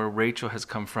grown and where Rachel has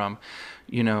come from,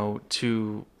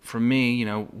 for me,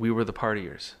 we were the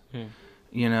partiers,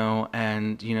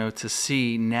 and, to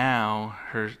see now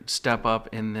her step up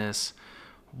in this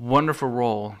wonderful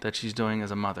role that she's doing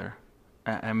as a mother.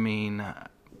 I mean,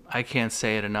 I can't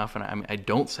say it enough, and I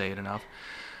don't say it enough,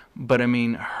 but I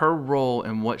mean, her role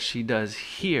and what she does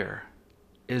here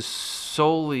is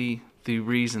solely the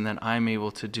reason that I'm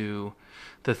able to do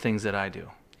the things that I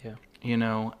do. Yeah.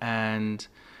 and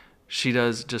she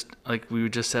does, just like we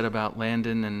just said about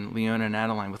Landon and Leona and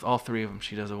Adeline, with all three of them,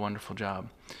 she does a wonderful job.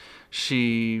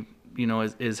 She,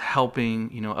 is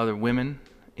helping, other women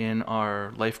in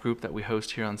our life group that we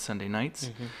host here on Sunday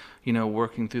nights,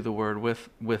 working through the Word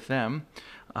with them.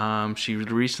 She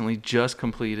recently just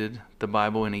completed the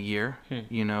Bible in a year.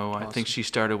 Awesome. I think she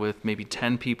started with maybe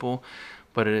 10 people,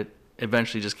 but it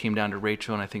eventually just came down to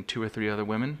Rachel and I think 2 or 3 other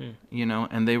women,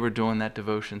 and they were doing that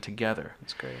devotion together.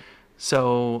 That's great.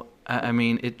 So, I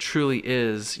mean, it truly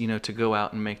is, to go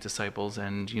out and make disciples.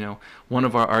 And, one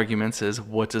of our arguments is,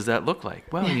 what does that look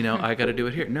like? Well, I got to do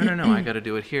it here. No, I got to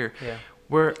do it here. Yeah.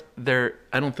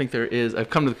 I don't think there is, I've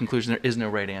come to the conclusion there is no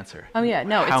right answer. Oh, yeah.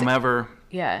 No. However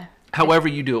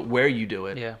you do it, where you do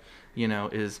it, yeah.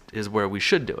 Is where we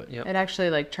should do it. Yep. It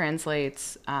actually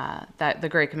translates that the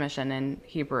Great Commission in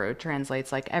Hebrew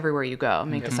translates everywhere you go,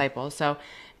 make disciples. So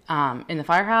in the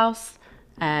firehouse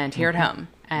and here at home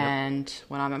and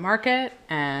when I'm at market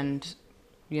and,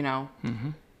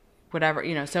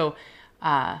 whatever, so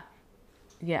I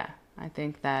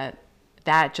think that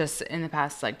just in the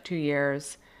past 2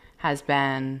 years has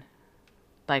been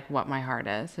what my heart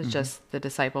is. It's just the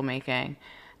disciple making.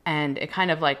 And it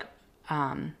kind of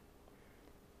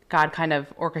God kind of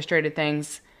orchestrated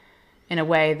things in a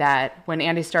way that when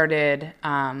Andy started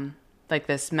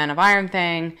this Men of Iron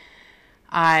thing,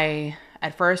 I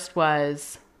at first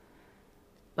was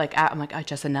I'm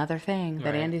just another thing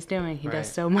that Andy's doing. He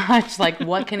does so much.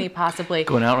 What can he possibly...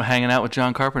 Going out and hanging out with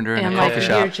John Carpenter in a coffee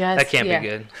shop. That can't be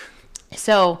good.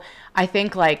 So I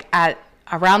think at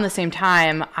around the same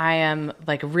time, I am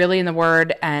really in the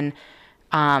Word and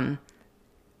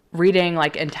reading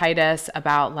in Titus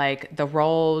about the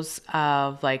roles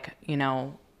of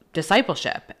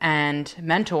discipleship and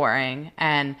mentoring.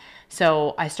 And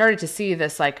so I started to see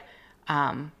this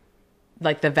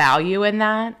the value in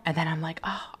that. And then I'm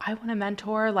I want to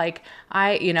mentor.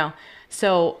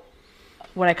 So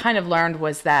what I kind of learned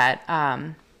was that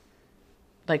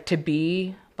to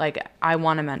be I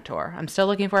want a mentor. I'm still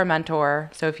looking for a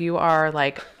mentor. So if you are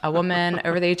a woman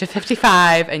over the age of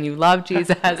 55 and you love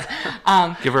Jesus,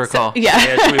 give her a call. Yeah.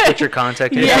 Should we put your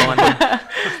contact info on there?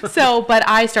 So, but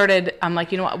I started, I'm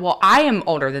you know what? Well, I am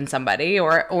older than somebody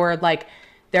or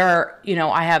there are,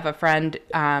 I have a friend,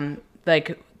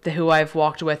 who I've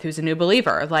walked with who's a new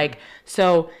believer.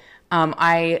 So,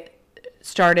 I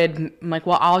started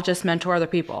well, I'll just mentor other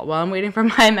people. While I'm waiting for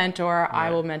my mentor, I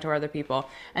will mentor other people.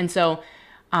 And so,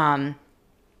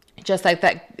 just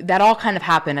that all kind of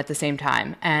happened at the same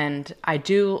time. And I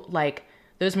do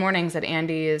those mornings that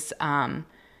Andy's,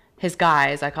 his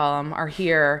guys, I call them, are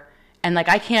here. And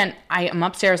I'm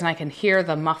upstairs and I can hear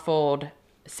the muffled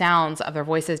sounds of their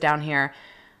voices down here.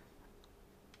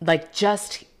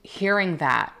 Just hearing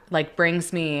that,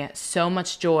 brings me so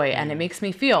much joy and it makes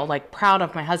me feel proud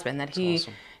of my husband that he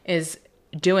is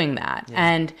doing that.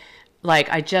 Yeah. And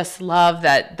I just love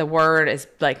that the Word is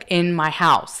in my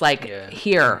house,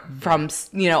 here from,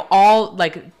 all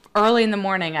early in the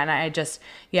morning. And I just,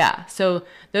 so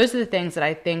those are the things that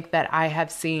I think that I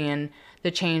have seen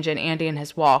the change in Andy and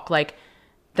his walk.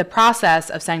 The process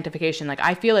of sanctification,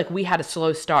 I feel we had a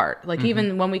slow start.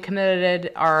 Even when we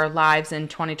committed our lives in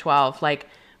 2012,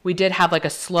 we did have a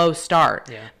slow start.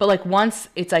 Yeah. But once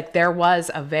it's there was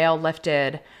a veil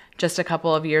lifted just a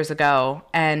couple of years ago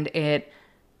and it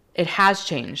has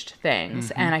changed things.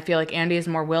 And I feel Andy is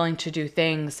more willing to do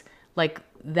things like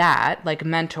that,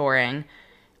 mentoring,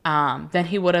 than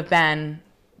he would have been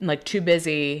too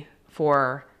busy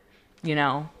for,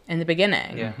 in the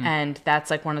beginning. Yeah. And that's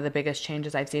one of the biggest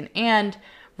changes I've seen. And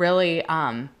really,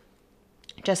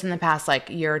 just in the past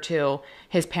year or two,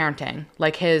 his parenting,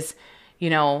 his,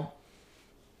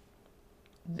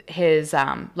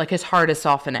 his heart is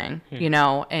softening,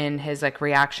 in his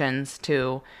reactions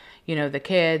to, the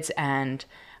kids. And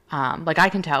I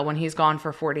can tell when he's gone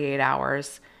for 48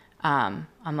 hours, I'm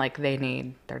they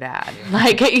need their dad.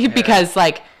 Because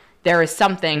there is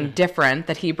something different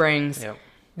that he brings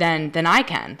than I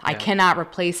can. I cannot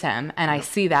replace him. And I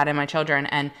see that in my children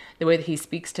and the way that he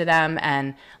speaks to them.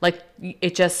 And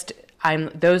it just,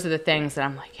 those are the things that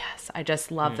I'm yes, I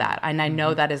just love that. And I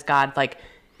know that is God,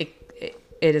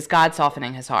 it is God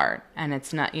softening his heart, and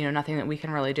it's not, nothing that we can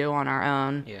really do on our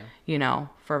own,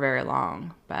 for very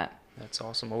long, but. That's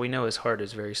awesome. Well, we know his heart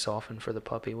is very softened for the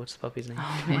puppy. What's the puppy's name?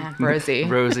 Oh man, Rosie.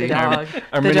 Rosie, the dog.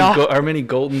 Our mini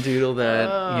golden doodle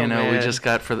that, we just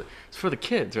got it's for the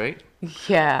kids, right?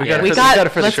 Yeah. We got it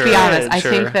for let's be honest. I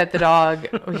think that the dog,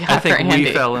 I think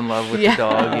we fell in love with the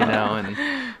dog, and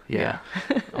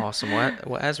Awesome.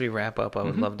 Well, as we wrap up, I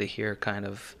would love to hear kind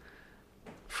of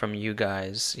from you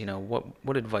guys,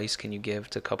 what advice can you give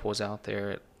to couples out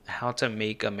there how to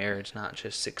make a marriage not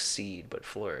just succeed but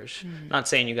flourish? Not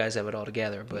saying you guys have it all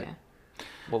together, but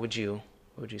what would you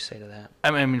say to that?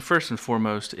 I mean, first and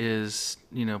foremost is,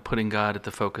 putting God at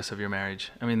the focus of your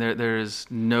marriage. I mean, there is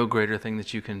no greater thing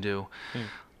that you can do.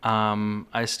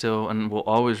 I still and will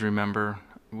always remember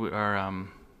our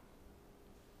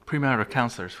premarital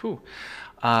counselors.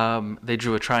 They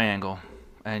drew a triangle,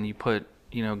 and you put,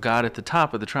 God at the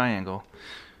top of the triangle,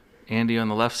 Andy on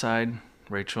the left side,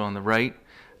 Rachel on the right,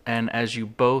 and as you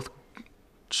both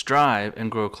strive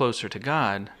and grow closer to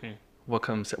God,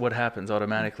 what happens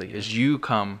automatically is you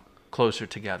come closer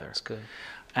together. That's good.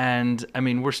 And I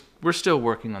mean, we're still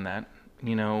working on that.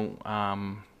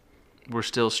 We're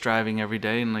still striving every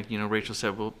day, and like Rachel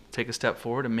said, we'll take a step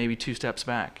forward and maybe 2 steps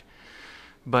back.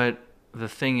 But the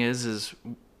thing is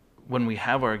when we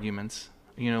have arguments,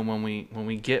 when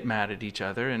we get mad at each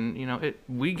other, and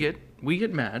we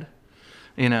get mad,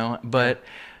 but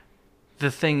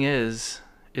the thing is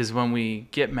when we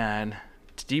get mad,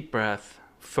 deep breath,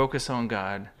 focus on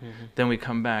God, then we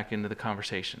come back into the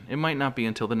conversation. It might not be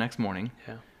until the next morning,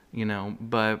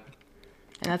 but.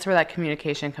 And that's where that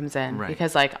communication comes in. Right.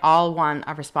 Like I'll want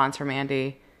a response from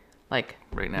Andy, like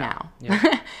right now.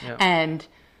 Yeah. And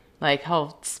like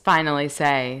he'll finally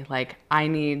say, like, I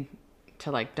need to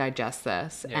like digest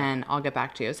this, and I'll get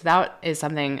back to you. So that is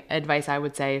advice I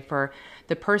would say for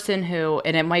the person who,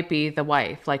 and it might be the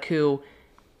wife, like who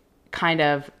kind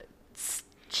of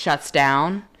shuts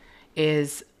down,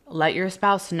 is let your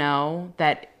spouse know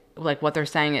that like what they're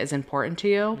saying is important to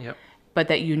you. Yep. But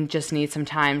that you just need some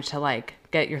time to like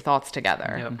get your thoughts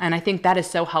together. Yep. And I think that is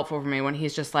so helpful for me when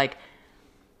he's just like,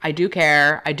 I do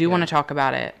care. I do want to talk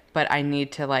about it, but I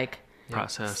need to like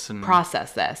process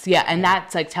this. Yeah. And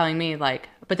that's like telling me like,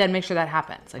 but then make sure that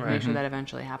happens. Like make sure Mm-hmm. that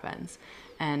eventually happens.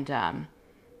 And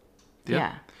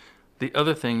The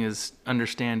other thing is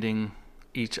understanding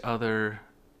each other.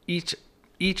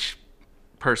 Each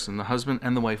person, the husband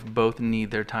and the wife, both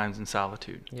need their times in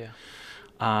solitude. Yeah.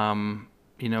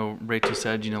 Rachel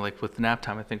said, like with nap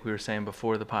time, I think we were saying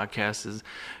before the podcast is,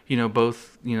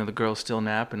 both, the girls still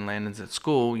nap and Landon's at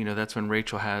school. That's when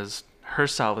Rachel has her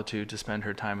solitude to spend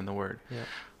her time in the Word.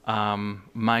 Yeah.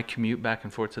 My commute back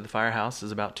and forth to the firehouse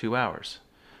is about 2 hours.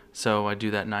 So I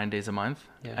do that 9 days a month.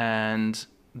 Yeah. And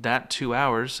that 2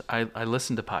 hours, I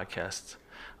listen to podcasts.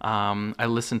 I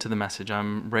listen to the message.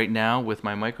 I'm right now with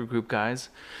my microgroup guys.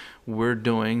 We're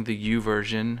doing the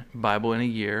YouVersion Bible in a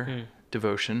Year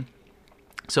devotion.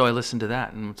 So I listen to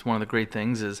that, and it's one of the great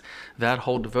things is that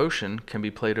whole devotion can be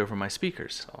played over my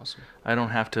speakers. That's awesome. I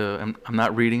don't have to, I'm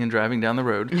not reading and driving down the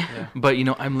road, but,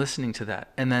 I'm listening to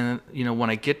that. And then, when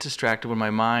I get distracted, when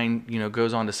my mind,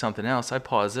 goes on to something else, I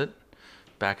pause it,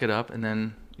 back it up, and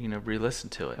then, re-listen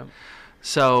to it. Yep.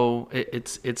 So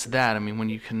it's that. I mean, when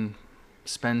you can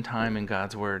spend time in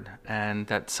God's Word, and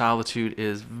that solitude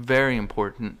is very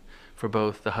important for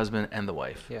both the husband and the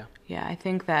wife. Yeah. Yeah. I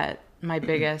think that my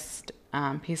biggest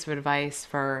piece of advice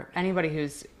for anybody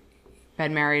who's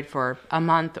been married for a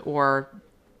month or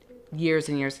years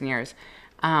and years and years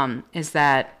is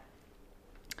that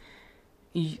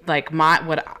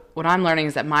what I'm learning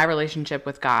is that my relationship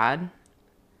with God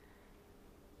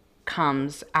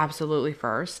comes absolutely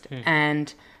first,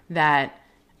 and that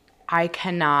I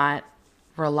cannot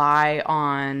rely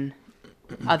on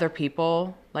other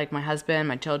people like my husband,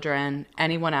 my children,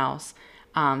 anyone else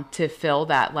to fill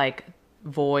that like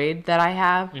void that I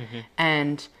have,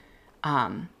 and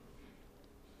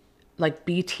like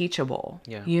be teachable.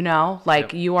 You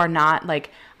are not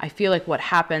like, I feel like what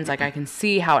happens, like I can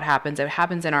see how it happens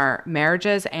in our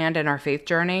marriages and in our faith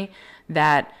journey,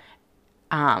 that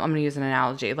I'm going to use an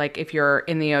analogy. Like if you're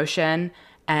in the ocean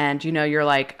and you're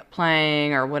like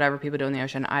playing or whatever people do in the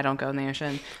ocean. I don't go in the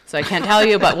ocean, so I can't tell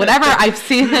you, but whatever, I've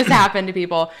seen this happen to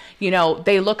people.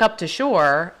 They look up to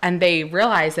shore and they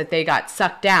realize that they got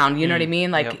sucked down. You know what I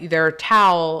mean? Like their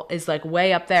towel is like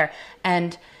way up there.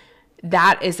 And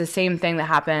that is the same thing that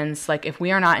happens. Like if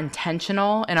we are not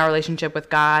intentional in our relationship with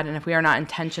God, and if we are not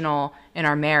intentional in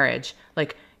our marriage,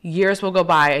 like years will go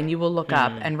by and you will look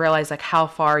up and realize like how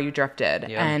far you drifted.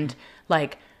 And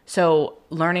like, so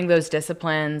learning those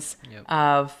disciplines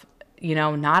of,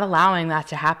 not allowing that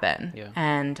to happen.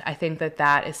 And I think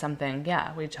that is something,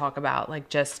 we talk about, like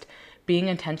just being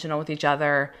intentional with each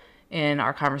other in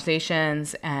our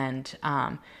conversations. And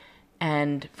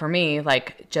for me,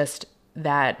 like just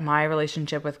that my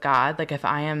relationship with God, like if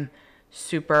I am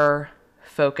super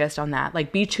focused on that,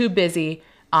 like be too busy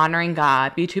honoring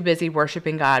God, be too busy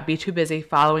worshiping God, be too busy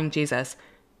following Jesus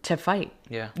to fight,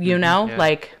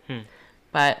 like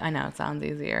but I know it sounds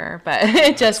easier, but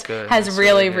it just good. has That's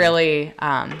really, really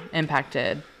really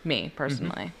impacted me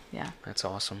personally. Mm-hmm. Yeah. That's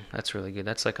awesome. That's really good.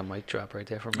 That's like a mic drop right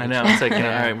there for me. I know. It's like, all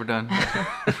right, we're done.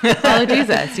 Follow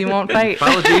Jesus, you won't fight.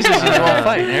 Follow Jesus, you won't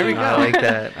fight. There we go. I like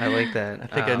that. I like that. I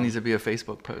think that needs to be a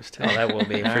Facebook post too. Oh, that will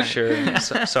be for sure.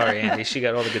 Sorry, Andy. She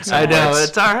got all the good I sound know. bites.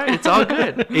 It's all right. It's all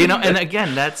good. And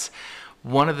again, that's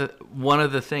one of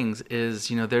the things is,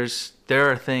 there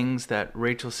are things that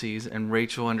Rachel sees and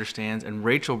Rachel understands and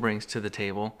Rachel brings to the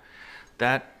table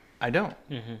that I don't,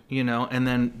 and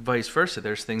then vice versa.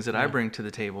 There's things that I bring to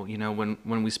the table,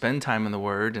 when we spend time in the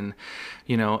Word, and,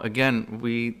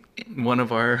 again, one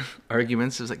of our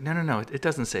arguments is like, no, it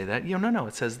doesn't say that. No,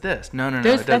 it says this. No, it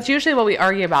doesn't. That's usually what we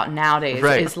argue about nowadays.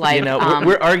 Right. Is like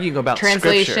we're arguing about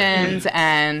translations Scripture.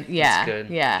 and That's good.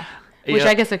 Which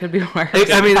I guess it could be worse.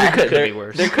 I mean, It could be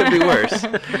worse. There could be worse.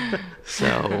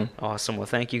 So Awesome. Well,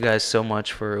 thank you guys so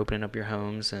much for opening up your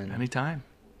homes and anytime.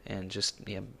 just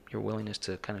your willingness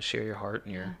to kind of share your heart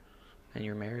and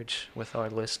your marriage with our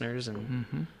listeners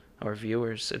and our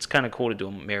viewers. It's kind of cool to do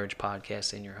a marriage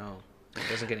podcast in your home. It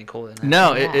doesn't get any cooler than that.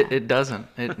 No, it doesn't.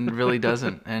 It really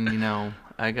doesn't. And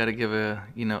I got to give a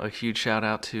huge shout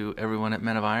out to everyone at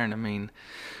Men of Iron. I mean,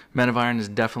 Men of Iron has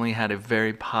definitely had a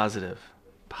very positive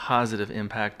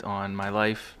impact on my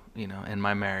life, and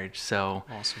my marriage. So,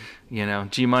 Awesome.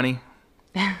 G Money,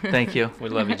 thank you. We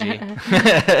love you, G.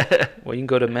 Well, you can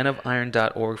go to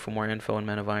menofiron.org for more info on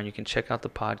Men of Iron. You can check out the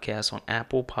podcast on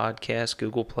Apple Podcasts,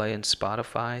 Google Play, and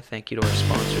Spotify. Thank you to our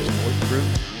sponsors, North Group.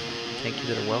 Thank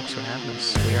you to the Welks for having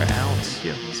us. We are out. Thank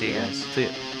you. See you guys. See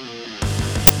ya.